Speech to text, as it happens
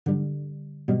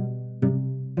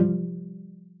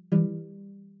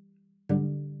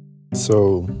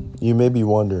So, you may be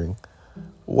wondering,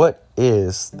 what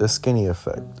is the skinny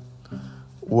effect?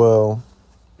 Well,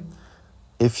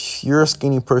 if you're a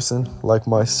skinny person like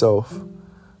myself,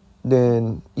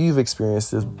 then you've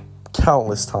experienced this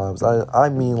countless times. I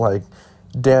mean, like,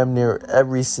 damn near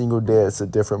every single day it's a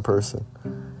different person.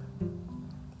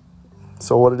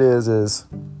 So what it is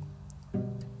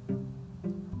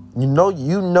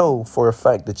you know for a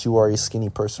fact that you are a skinny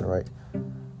person, right?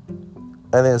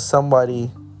 And then somebody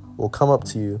will come up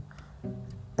to you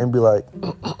and be like,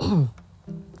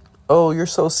 oh, you're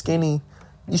so skinny,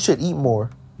 you should eat more.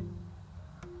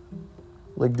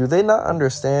 Like, do they not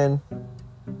understand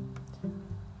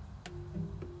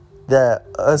that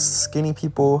us skinny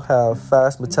people have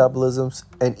fast metabolisms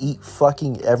and eat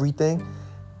fucking everything?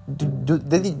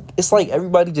 It's like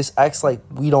everybody just acts like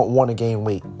we don't want to gain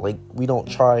weight. Like, we don't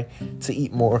try to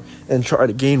eat more and try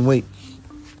to gain weight.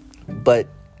 But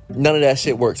none of that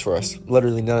shit works for us.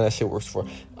 Literally none of that shit works for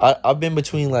us. I've been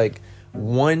between like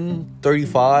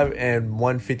 135 and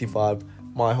 155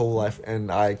 my whole life, and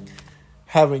I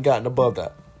haven't gotten above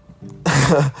that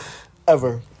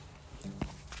ever.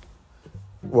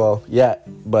 Well, yeah,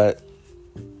 but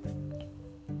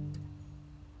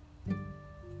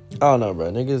I don't know,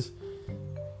 bro. Niggas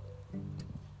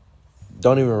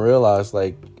don't even realize,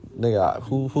 like, nigga,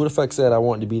 who the fuck said I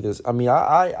wanted to be this? I mean,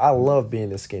 I love being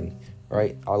this skinny,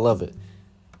 right? I love it.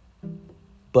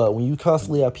 But when you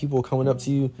constantly have people coming up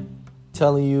to you,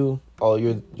 telling you, oh,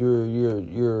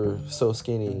 you're so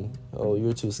skinny. Oh,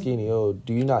 you're too skinny. Oh,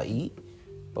 do you not eat?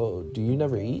 Oh, do you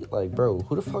never eat? Like, bro,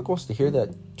 who the fuck wants to hear that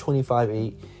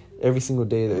 25-8 every single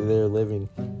day that they're living?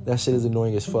 That shit is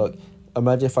annoying as fuck.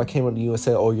 Imagine if I came up to you and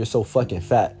said, oh, you're so fucking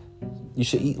fat, you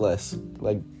should eat less.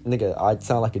 Like, nigga, I'd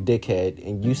sound like a dickhead,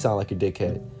 and you sound like a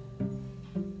dickhead.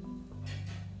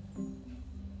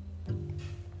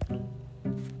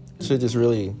 Shit just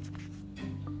really,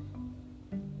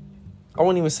 I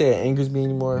wouldn't even say it angers me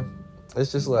anymore.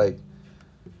 It's just like,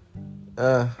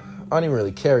 I don't even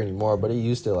really care anymore, but it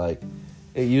used to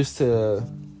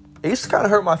kind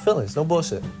of hurt my feelings. No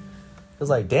bullshit. It's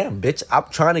like, damn, bitch, I'm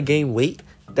trying to gain weight.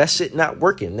 That shit not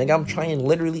working. Nigga, I'm trying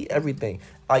literally everything.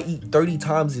 I eat 30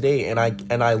 times a day and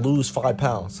I lose 5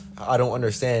 pounds. I don't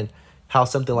understand how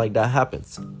something like that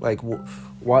happens. Like,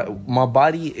 why my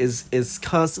body is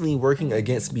constantly working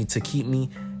against me to keep me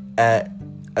at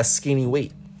a skinny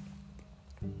weight.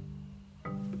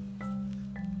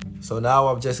 So now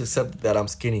I've just accepted that I'm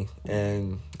skinny,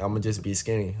 and I'm gonna just be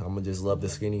skinny. I'm gonna just love the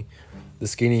skinny. The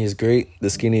skinny is great. The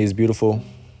skinny is beautiful.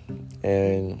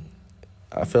 And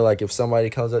I feel like if somebody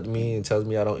comes up to me and tells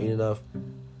me I don't eat enough,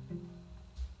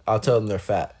 I'll tell them they're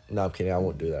fat. No, I'm kidding. I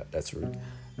won't do that. That's rude.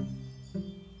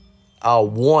 I'll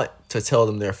want to tell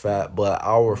them they're fat, but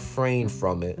I'll refrain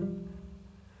from it.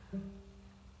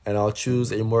 And I'll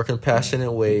choose a more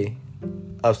compassionate way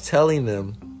of telling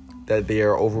them that they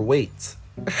are overweight.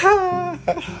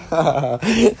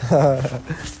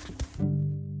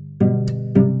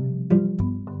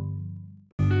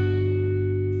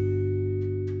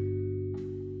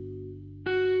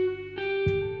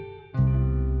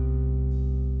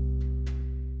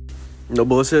 No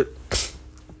bullshit.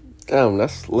 Damn,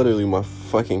 that's literally my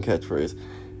fucking catchphrase.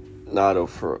 Nah, though,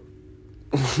 for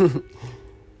I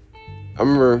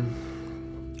remember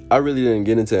I really didn't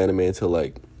get into anime until,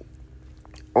 like,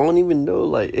 I don't even know,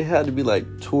 like, it had to be like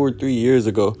 2 or 3 years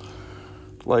ago.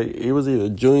 Like, it was either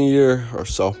junior year or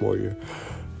sophomore year.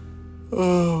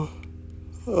 But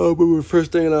the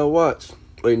first thing I watched,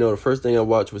 the first thing I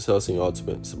watched was Hellsing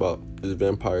Ultimate. It's about this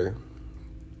vampire,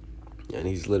 and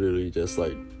he's literally just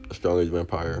like the strongest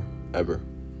vampire ever.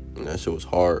 And that shit was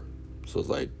hard. So it's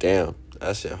like, damn,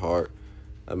 that shit hard.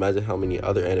 Imagine how many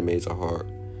other animes are hard.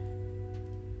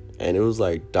 And it was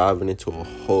like diving into a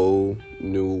whole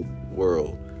new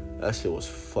world. That shit was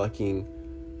fucking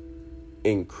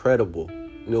incredible.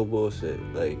 No bullshit.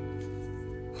 Like,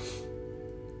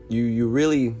 you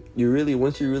really,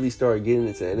 once you really start getting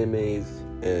into animes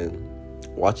and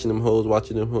watching them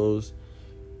hoes,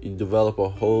 you develop a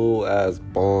whole ass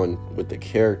bond with the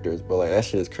characters, bro. Like, that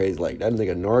shit is crazy. Like, that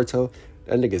nigga Naruto,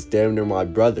 that nigga's damn near my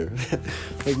brother.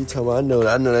 Like, you talking about, I know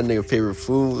that nigga favorite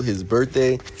food, his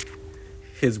birthday,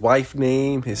 his wife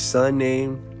name, his son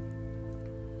name.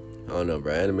 I don't know,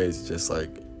 bro. Anime is just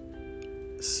like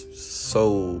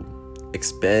so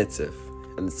expansive,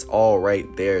 and it's all right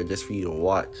there just for you to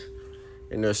watch.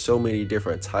 And there's so many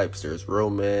different types. There's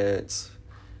romance.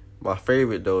 My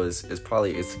favorite though is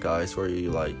probably Isekai. It's where you,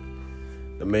 like,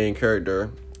 the main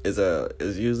character is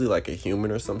usually like a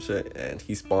human or some shit, and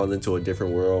he spawns into a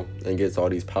different world and gets all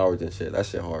these powers and shit. That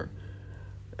shit hard.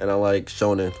 And I like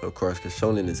shonen, of course, because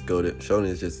shonen is goated. Shonen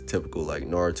is just typical, like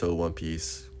Naruto, One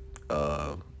Piece.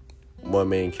 One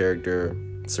main character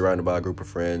surrounded by a group of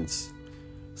friends,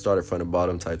 started from the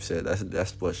bottom type shit.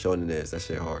 That's what shonen is. That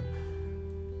shit hard.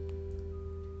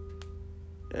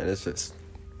 And it's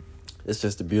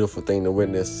just a beautiful thing to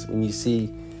witness when you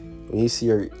see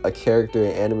a character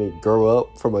in anime grow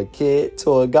up from a kid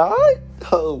to a guy.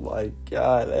 Oh my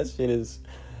god, that shit is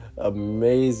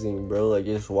amazing, bro. Like,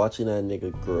 just watching that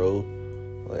nigga grow,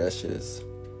 like,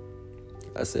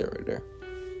 that's it right there.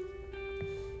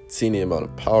 Seeing the amount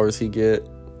of powers he get,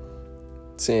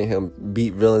 seeing him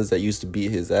beat villains that used to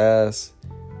beat his ass,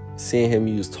 seeing him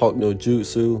use talk no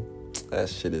jutsu, that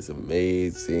shit is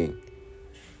amazing.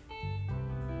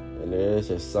 And there's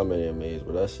just so many amazing,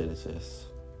 but that shit is just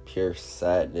pure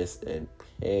sadness and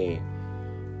pain.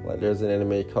 Like, there's an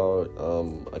anime called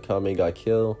Akame ga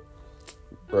Kill.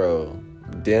 Bro,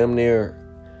 damn near,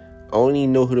 I don't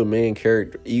even know who the main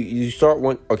character. You start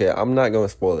one. Okay, I'm not gonna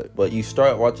spoil it, but you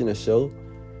start watching the show,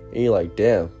 and you're like,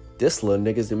 damn, this little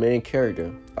nigga's the main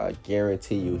character. I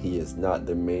guarantee you, he is not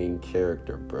the main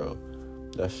character, bro.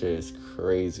 That shit is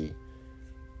crazy.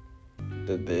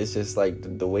 It's just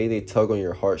like the way they tug on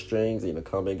your heartstrings and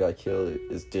Akame ga Kill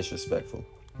is disrespectful.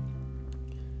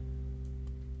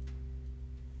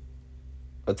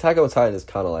 Attack on Titan is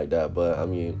kind of like that, but I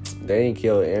mean, they ain't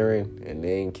killed Eren and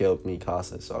they ain't killed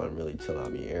Mikasa, so I'm really chilling. I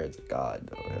mean, Eren's a god,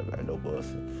 though. I no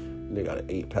bullshit. They got an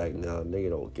 8-pack now.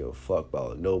 Nigga don't give a fuck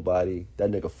about nobody.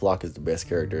 That nigga Flock is the best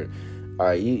character.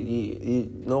 Alright,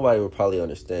 nobody would probably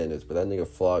understand this, but that nigga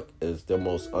Flock is the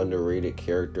most underrated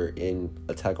character in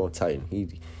Attack on Titan.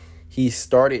 He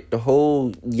started the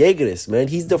whole Jaegeriss, man.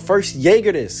 He's the first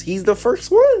Jaegeriss. He's the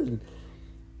first one.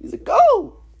 He's a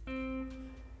GOAT.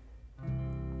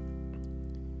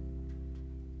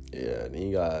 Yeah, and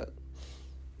you got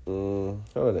what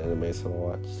other animes I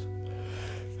watched?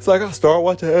 It's like I start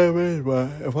watching anime, but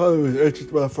if I was interested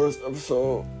in my first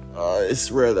episode,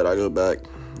 it's rare that I go back.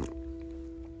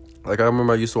 Like, I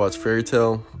remember I used to watch Fairy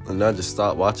Tail, and I just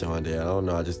stopped watching one day. I don't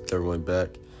know, I just never went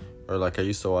back. Or like I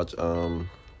used to watch like,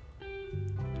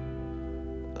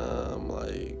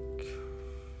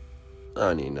 I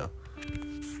don't even know.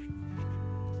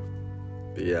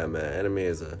 But yeah, man, anime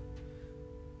is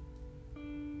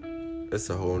it's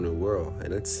a whole new world,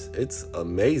 and it's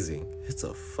amazing. It's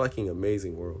a fucking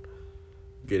amazing world.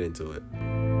 Get into it.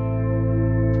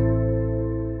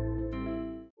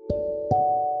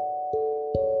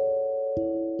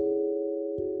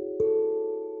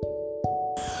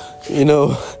 You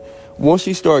know, once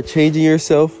you start changing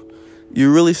yourself,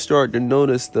 you really start to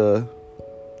notice the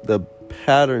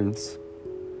patterns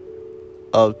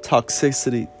of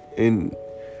toxicity in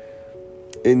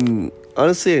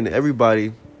honestly in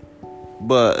everybody,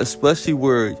 but especially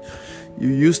where you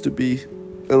used to be,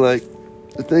 and like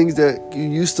the things that you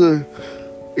used to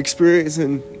experience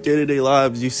in day-to-day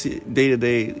lives, you see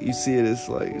day-to-day, you see it as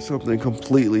like something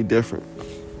completely different.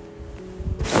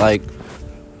 Like,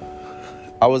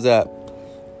 I was at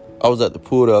the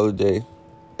pool the other day,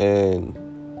 and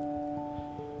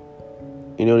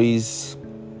you know, you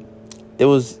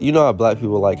know how black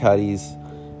people like how these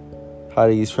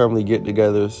family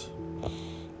get-togethers.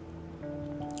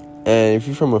 And if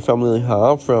you're from a family like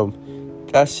how I'm from,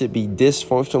 that should be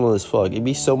dysfunctional as fuck. It'd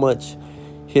be so much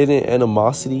hidden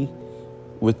animosity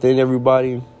within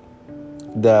everybody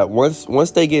that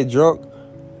once they get drunk,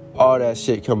 all that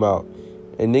shit come out.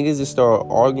 And niggas just start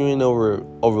arguing over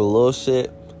little shit,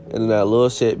 and then that little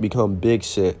shit become big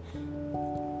shit.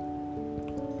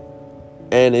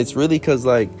 And it's really because,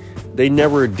 like, they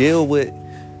never deal with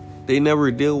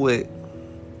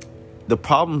the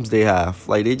problems they have.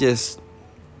 Like, they just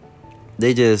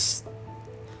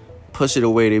push it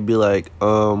away. They be like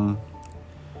they'll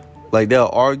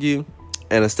argue,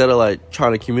 and instead of like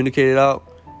trying to communicate it out,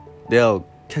 they'll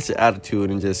catch an attitude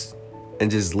and just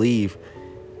leave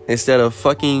instead of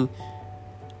fucking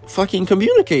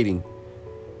communicating.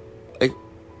 Like,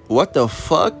 what the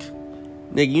fuck?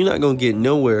 Nigga, you're not gonna get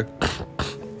nowhere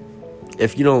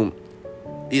if you don't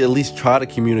at least try to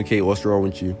communicate what's wrong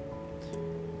with you.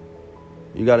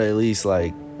 You gotta at least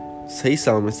like say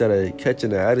something instead of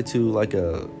catching an attitude like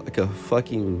a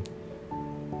fucking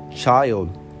child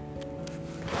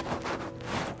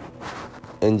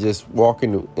and just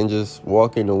walking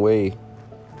away.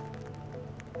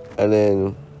 And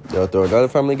then they'll throw another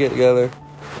family get together,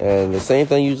 and the same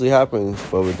thing usually happens,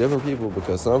 but with different people,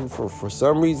 because for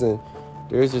some reason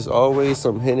there's just always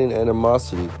some hidden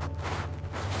animosity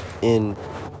in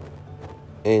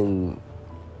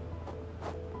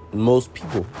most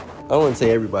people. I don't want to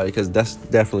say everybody, because that's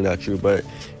definitely not true, but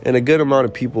in a good amount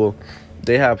of people,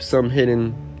 they have some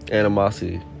hidden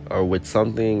animosity or with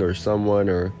something or someone,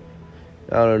 or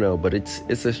I don't know, but it's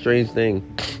a strange thing,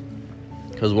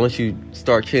 because once you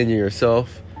start changing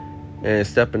yourself and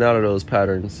stepping out of those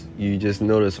patterns, you just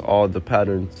notice all the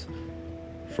patterns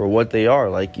for what they are.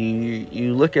 Like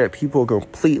you look at people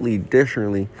completely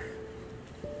differently,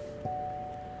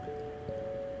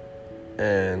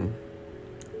 and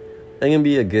it can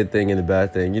be a good thing and a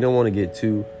bad thing. You don't want to get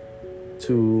too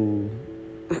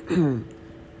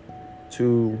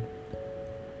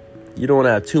you don't want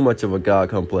to have too much of a God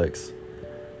complex,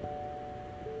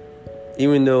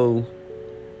 even though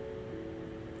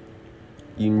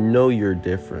you know you're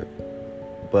different,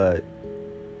 but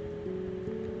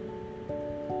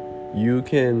you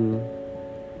can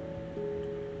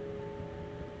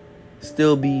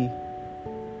still be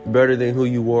better than who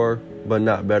you are, but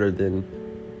not better than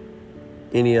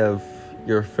any of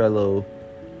your fellow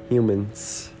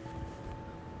humans.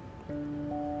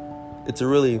 It's a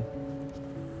really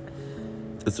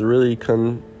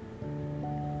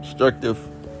constructive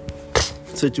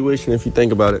situation if you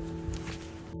think about it.